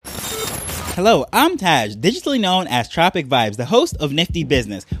Hello, I'm Taj, digitally known as Tropic Vibes, the host of Nifty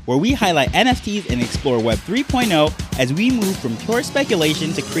Business, where we highlight NFTs and explore Web 3.0 as we move from pure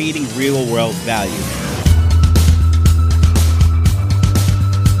speculation to creating real-world value.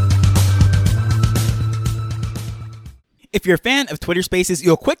 If you're a fan of Twitter Spaces,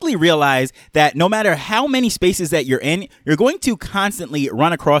 you'll quickly realize that no matter how many spaces that you're in, you're going to constantly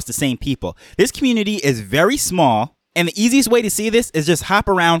run across the same people. This community is very small, and the easiest way to see this is just hop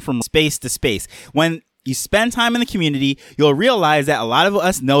around from space to space. When you spend time in the community, you'll realize that a lot of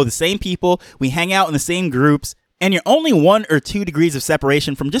us know the same people, we hang out in the same groups, and you're only 1 or 2 degrees of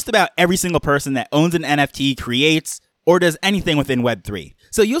separation from just about every single person that owns an NFT, creates, or does anything within Web3.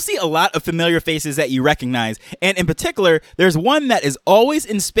 So you'll see a lot of familiar faces that you recognize, and in particular, there's one that is always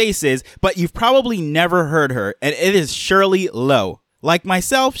in spaces, but you've probably never heard her, and it is Shirley Lo. Like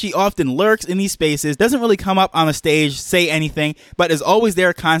myself, she often lurks in these spaces, doesn't really come up on the stage, say anything, but is always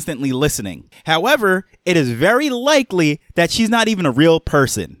there constantly listening. However, it is very likely that she's not even a real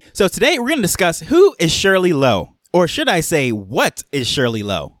person. So today we're going to discuss who is Shirley Lo, or should I say, what is Shirley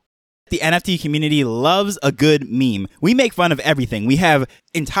Lo? The NFT community loves a good meme. We make fun of everything. We have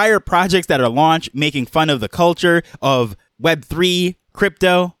entire projects that are launched making fun of the culture of Web3,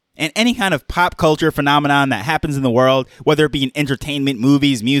 crypto, and any kind of pop culture phenomenon that happens in the world, whether it be in entertainment,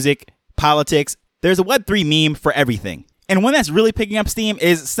 movies, music, politics. There's a Web3 meme for everything. And one that's really picking up steam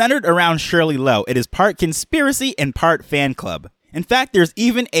is centered around Shirley Lo. It is part conspiracy and part fan club. In fact, there's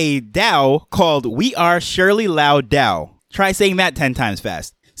even a DAO called We Are Shirley Lo DAO. Try saying that 10 times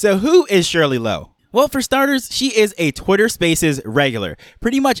fast. So who is Shirley Lo? Well, for starters, she is a Twitter Spaces regular.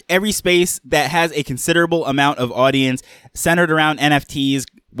 Pretty much every space that has a considerable amount of audience centered around NFTs,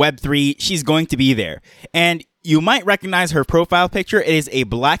 Web3, she's going to be there. And you might recognize her profile picture. It is a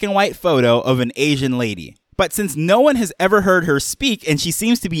black and white photo of an Asian lady. But since no one has ever heard her speak and she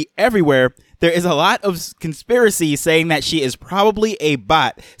seems to be everywhere, there is a lot of conspiracy saying that she is probably a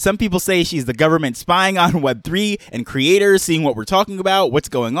bot. Some people say she's the government spying on Web3 and creators, seeing what we're talking about, what's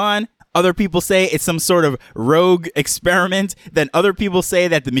going on. Other people say it's some sort of rogue experiment. Then other people say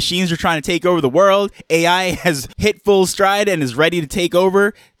that the machines are trying to take over the world. AI has hit full stride and is ready to take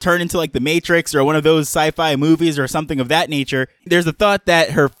over, turn into like the Matrix or one of those sci-fi movies or something of that nature. There's a thought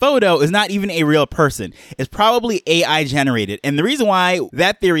that her photo is not even a real person. It's probably AI generated. And the reason why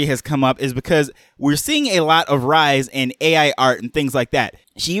that theory has come up is because we're seeing a lot of rise in AI art and things like that.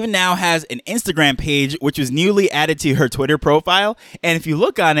 She even now has an Instagram page, which was newly added to her Twitter profile. And if you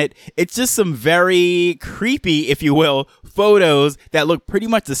look on it, it's just some very creepy, if you will, photos that look pretty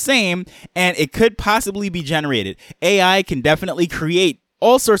much the same. And it could possibly be generated. AI can definitely create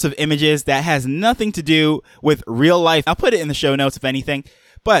all sorts of images that has nothing to do with real life. I'll put it in the show notes if anything.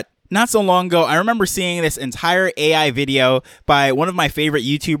 But not so long ago, I remember seeing this entire AI video by one of my favorite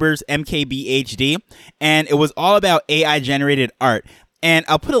YouTubers, MKBHD. And it was all about AI generated art. And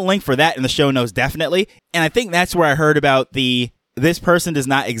I'll put a link for that in the show notes, definitely. And I think that's where I heard about the This Person Does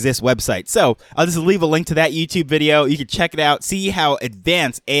Not Exist website. So I'll just leave a link to that YouTube video. You can check it out, see how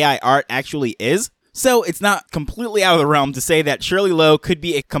advanced AI art actually is. So it's not completely out of the realm to say that Shirley Lo could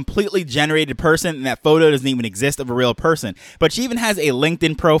be a completely generated person and that photo doesn't even exist of a real person. But she even has a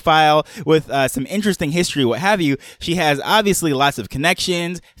LinkedIn profile with some interesting history, what have you. She has obviously lots of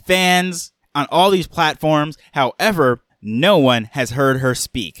connections, fans on all these platforms. However, no one has heard her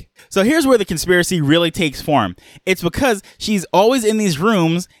speak. So here's where the conspiracy really takes form. It's because she's always in these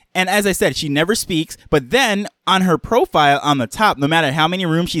rooms, and as I said, she never speaks, but then on her profile on the top, no matter how many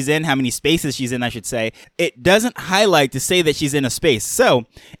rooms she's in, how many spaces she's in, I should say, it doesn't highlight to say that she's in a space. So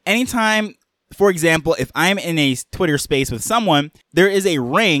anytime, for example, if I'm in a Twitter space with someone, there is a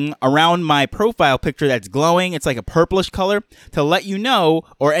ring around my profile picture that's glowing. It's like a purplish color to let you know,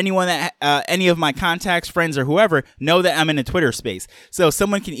 or anyone that, any of my contacts, friends, or whoever know that I'm in a Twitter space. So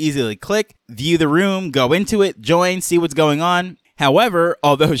someone can easily click, view the room, go into it, join, see what's going on. However,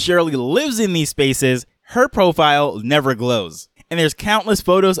 although Shirley lives in these spaces, her profile never glows. And there's countless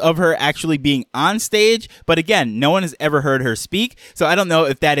photos of her actually being on stage. But again, no one has ever heard her speak. So I don't know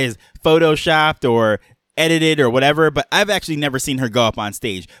if that is photoshopped or edited or whatever. But I've actually never seen her go up on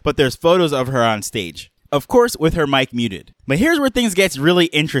stage. But there's photos of her on stage. Of course, with her mic muted. But here's where things gets really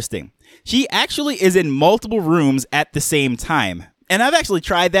interesting. She actually is in multiple rooms at the same time. And I've actually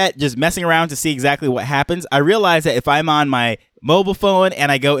tried that, just messing around to see exactly what happens. I realize that if I'm on my mobile phone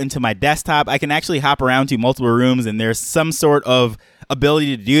and I go into my desktop, I can actually hop around to multiple rooms, and there's some sort of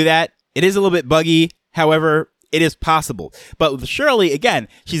ability to do that. It is a little bit buggy. However, it is possible. But with Shirley, again,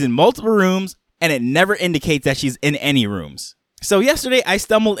 she's in multiple rooms, and it never indicates that she's in any rooms. So yesterday I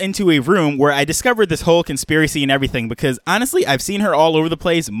stumbled into a room where I discovered this whole conspiracy and everything because honestly, I've seen her all over the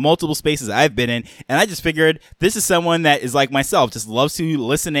place, multiple spaces I've been in, and I just figured this is someone that is like myself, just loves to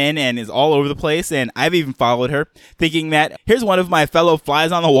listen in and is all over the place, and I've even followed her, thinking that here's one of my fellow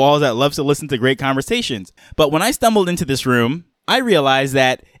flies on the walls that loves to listen to great conversations. But when I stumbled into this room, I realized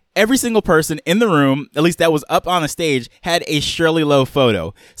that every single person in the room, at least that was up on the stage, had a Shirley Lo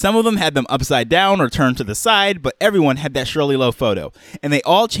photo. Some of them had them upside down or turned to the side, but everyone had that Shirley Lo photo. And they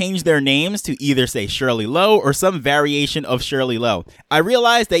all changed their names to either say Shirley Lo or some variation of Shirley Lo. I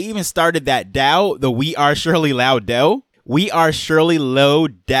realized they even started that DAO, the We Are Shirley Lo DAO. We Are Shirley Lo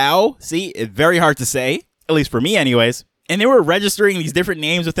DAO. See, it's very hard to say, at least for me anyways. And they were registering these different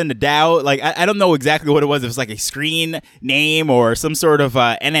names within the DAO. Like, I don't know exactly what it was. It was like a screen name or some sort of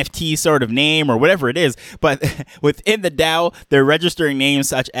NFT sort of name or whatever it is. But within the DAO, they're registering names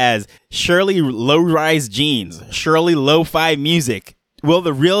such as Shirley Low Rise Jeans, Shirley Lo-Fi Music, Will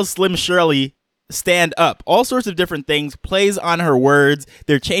the Real Slim Shirley Stand Up, all sorts of different things, plays on her words.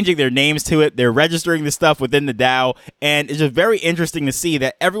 They're changing their names to it. They're registering the stuff within the DAO, and it's just very interesting to see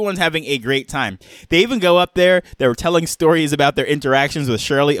that everyone's having a great time. They even go up there. They were telling stories about their interactions with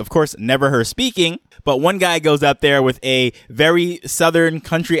Shirley. Of course, never her speaking, but one guy goes up there with a very southern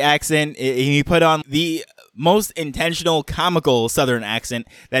country accent. He put on the most intentional comical southern accent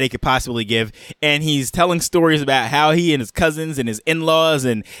that he could possibly give, and he's telling stories about how he and his cousins and his in-laws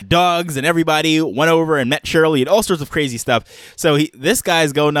and dogs and everybody went over and met Shirley and all sorts of crazy stuff. So this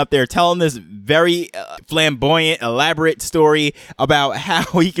guy's going up there telling this very flamboyant, elaborate story about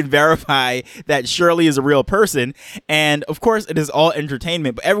how he can verify that Shirley is a real person. And of course it is all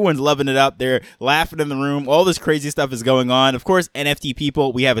entertainment, but everyone's loving it up. They're laughing in the room. All this crazy stuff is going on. Of course, NFT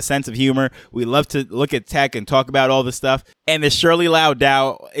people, we have a sense of humor. We love to look at tech and talk about all this stuff, and the Shirley Lo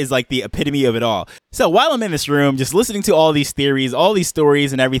DAO is like the epitome of it all. So while I'm in this room just listening to all these theories, all these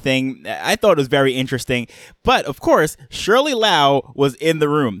stories and everything, I thought it was very interesting. But of course, Shirley Lo was in the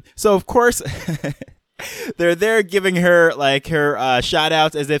room, so of course they're there giving her like her shout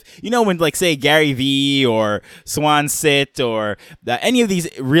outs as if, you know, when like say Gary Vee or Swan Sit or any of these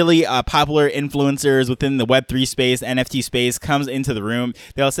really popular influencers within the Web3 space, NFT space comes into the room,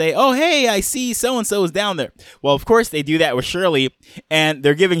 they'll say, oh, hey, I see so-and-so is down there. Well, of course they do that with Shirley, and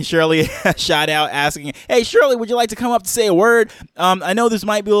they're giving Shirley a shout out asking, hey, Shirley, would you like to come up to say a word? I know this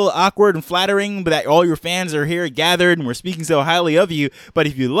might be a little awkward and flattering, but that all your fans are here gathered and we're speaking so highly of you, but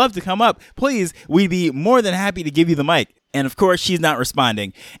if you'd love to come up, please, we'd be more than happy to give you the mic. And of course, she's not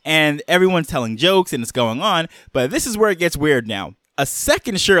responding, and everyone's telling jokes and it's going on, but this is where it gets weird now. A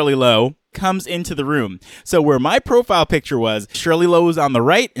second Shirley Lo comes into the room. So where my profile picture was, Shirley Lo was on the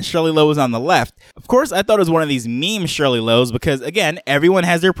right and Shirley Lo was on the left. Of course, I thought it was one of these meme Shirley Los because, again, everyone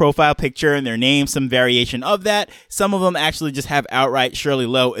has their profile picture and their name, some variation of that. Some of them actually just have outright Shirley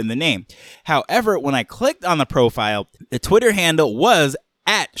Lo in the name. However, when I clicked on the profile, the Twitter handle was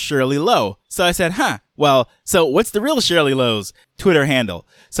at Shirley Lo. So I said, well, so what's the real Shirley Lo's Twitter handle?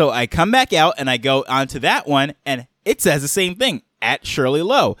 So I come back out and I go onto that one and it says the same thing, at Shirley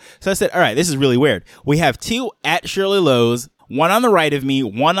Lo. So I said, all right, this is really weird. We have two at Shirley Lo's, one on the right of me,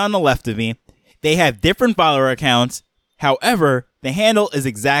 one on the left of me. They have different follower accounts. However, the handle is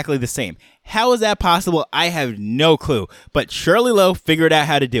exactly the same. How is that possible? I have no clue, but Shirley Lo figured out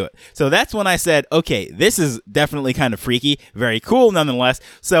how to do it. So that's when I said, okay, this is definitely kind of freaky, very cool nonetheless.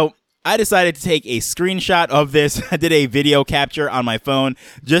 So I decided to take a screenshot of this. I did a video capture on my phone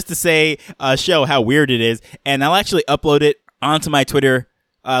just to show how weird it is. And I'll actually upload it onto my Twitter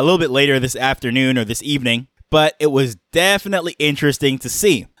a little bit later this afternoon or this evening. But it was definitely interesting to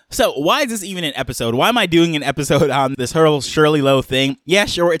see. So why is this even an episode? Why am I doing an episode on this whole Shirley Lo thing? Yeah,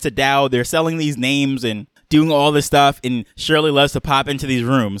 sure, it's a DAO. They're selling these names and doing all this stuff, and Shirley loves to pop into these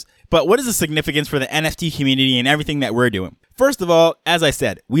rooms. But what is the significance for the NFT community and everything that we're doing? First of all, as I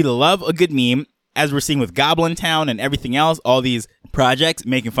said, we love a good meme. As we're seeing with Goblin Town and everything else, all these projects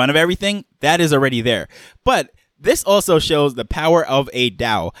making fun of everything, that is already there. But this also shows the power of a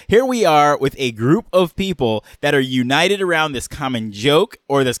DAO. Here we are with a group of people that are united around this common joke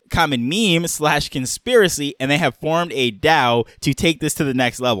or this common meme / conspiracy, and they have formed a DAO to take this to the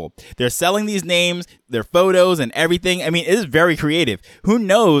next level. They're selling these names, their photos and everything. I mean, it is very creative. Who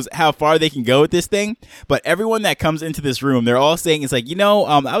knows how far they can go with this thing? But everyone that comes into this room, they're all saying, it's like,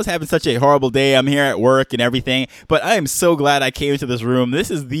 I was having such a horrible day. I'm here at work and everything, but I am so glad I came into this room.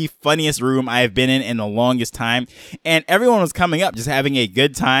 This is the funniest room I have been in the longest time. And everyone was coming up, just having a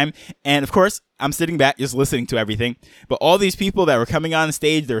good time. And of course, I'm sitting back just listening to everything. But all these people that were coming on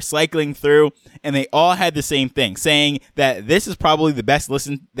stage, they're cycling through, and they all had the same thing, saying that this is probably the best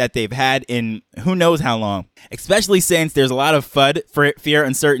listen that they've had in who knows how long. Especially since there's a lot of FUD, fear,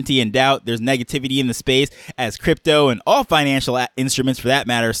 uncertainty, and doubt. There's negativity in the space as crypto and all financial instruments, for that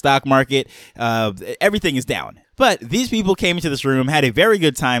matter, stock market, everything is down. But these people came into this room, had a very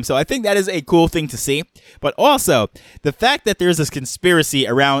good time, so I think that is a cool thing to see. But also, the fact that there's this conspiracy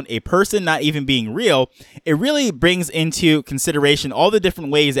around a person not even being real, it really brings into consideration all the different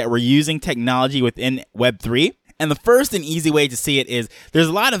ways that we're using technology within Web3. And the first and easy way to see it is there's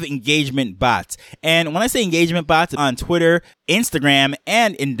a lot of engagement bots. And when I say engagement bots on Twitter, Instagram,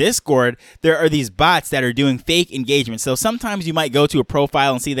 and in Discord, there are these bots that are doing fake engagement. So sometimes you might go to a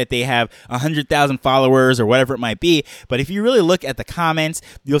profile and see that they have 100,000 followers or whatever it might be. But if you really look at the comments,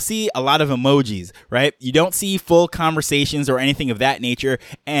 you'll see a lot of emojis, right? You don't see full conversations or anything of that nature.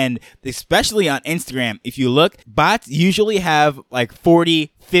 And especially on Instagram, if you look, bots usually have like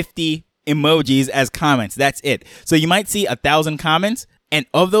 40, 50 emojis as comments. That's it. So you might see 1,000 comments, and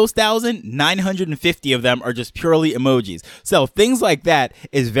of those 1,000, 950 of them are just purely emojis. So things like that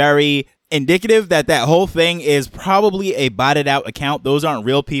is very indicative that that whole thing is probably a botted out account. Those aren't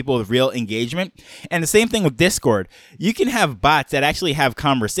real people with real engagement. And the same thing with Discord. You can have bots that actually have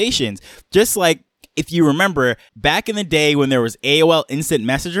conversations, just like if you remember back in the day when there was AOL Instant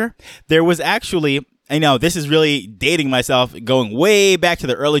Messenger, there was actually, I know this is really dating myself, going way back to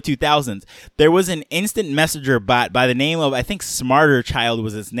the early 2000s. There was an instant messenger bot by the name of, I think Smarter Child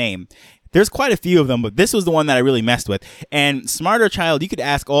was its name. There's quite a few of them, but this was the one that I really messed with. And Smarter Child, you could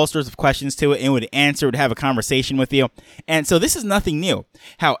ask all sorts of questions to it, and it would answer, it would have a conversation with you. And so this is nothing new.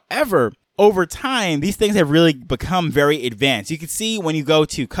 However, over time, these things have really become very advanced. You can see when you go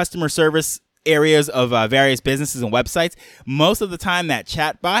to customer service areas of various businesses and websites, most of the time that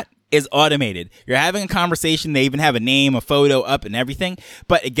chatbot is automated. You're having a conversation, they even have a name, a photo up and everything,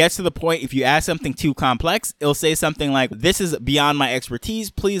 but it gets to the point, if you ask something too complex, it'll say something like, this is beyond my expertise,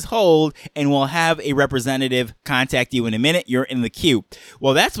 please hold, and we'll have a representative contact you in a minute, you're in the queue.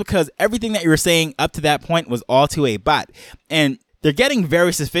 Well, that's because everything that you were saying up to that point was all to a bot, and they're getting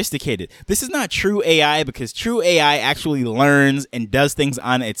very sophisticated. This is not true AI, because true AI actually learns and does things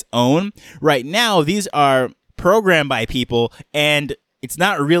on its own. Right now, these are programmed by people, and it's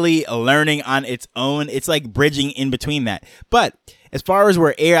not really a learning on its own. It's like bridging in between that. But as far as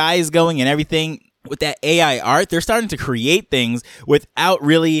where AI is going and everything with that AI art, they're starting to create things without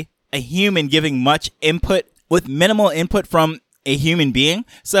really a human giving much input, with minimal input from a human being.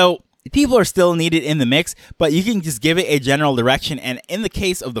 So people are still needed in the mix, but you can just give it a general direction. And in the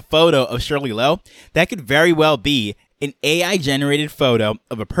case of the photo of Shirley Lo, that could very well be an AI generated photo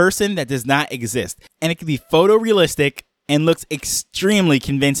of a person that does not exist. And it could be photorealistic and looks extremely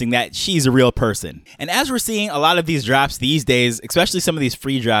convincing that she's a real person. And as we're seeing a lot of these drops these days, especially some of these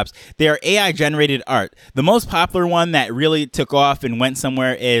free drops, they are AI generated art. The most popular one that really took off and went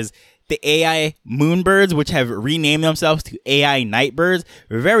somewhere is the AI moonbirds, which have renamed themselves to AI nightbirds.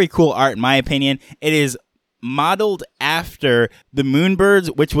 Very cool art in my opinion. It is modeled after the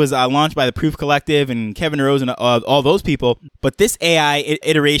moonbirds, which was launched by the Proof Collective and Kevin Rose and all those people. But this AI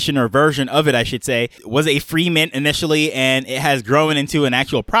iteration, or version of it, I should say, was a free mint initially, and it has grown into an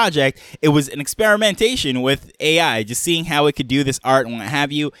actual project. It was an experimentation with AI, just seeing how it could do this art and what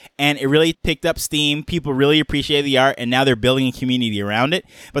have you, and it really picked up steam. People really appreciated the art, and now they're building a community around it.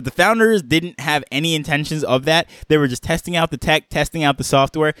 But the founders didn't have any intentions of that. They were just testing out the tech, testing out the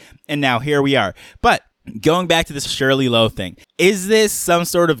software, and now here we are. But going back to this Shirley Lo thing, is this some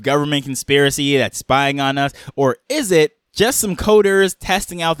sort of government conspiracy that's spying on us, or is it just some coders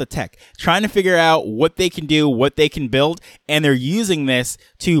testing out the tech, trying to figure out what they can do, what they can build, and they're using this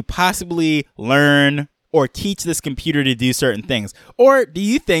to possibly learn or teach this computer to do certain things? Or do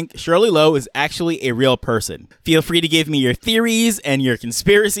you think Shirley Lo is actually a real person? Feel free to give me your theories and your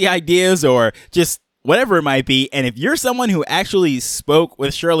conspiracy ideas, or just whatever it might be. And if you're someone who actually spoke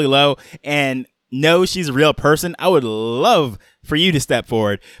with Shirley Lo and know she's a real person, I would love for you to step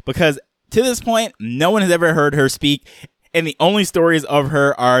forward, because to this point, no one has ever heard her speak, and the only stories of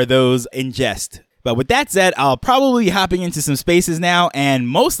her are those in jest. But with that said, I'll probably be hopping into some spaces now, and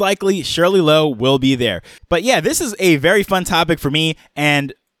most likely Shirley Lo will be there. But yeah, this is a very fun topic for me,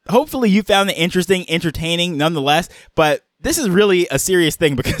 and hopefully you found it interesting, entertaining nonetheless. But this is really a serious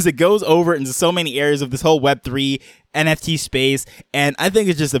thing, because it goes over into so many areas of this whole Web3 NFT space, and I think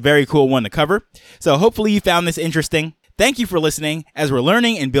it's just a very cool one to cover. So hopefully you found this interesting. Thank you for listening as we're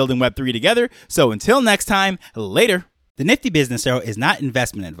learning and building Web3 together. So until next time, later. The Nifty Business Show is not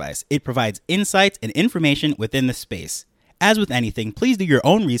investment advice. It provides insights and information within the space. As with anything, please do your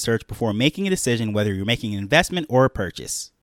own research before making a decision whether you're making an investment or a purchase.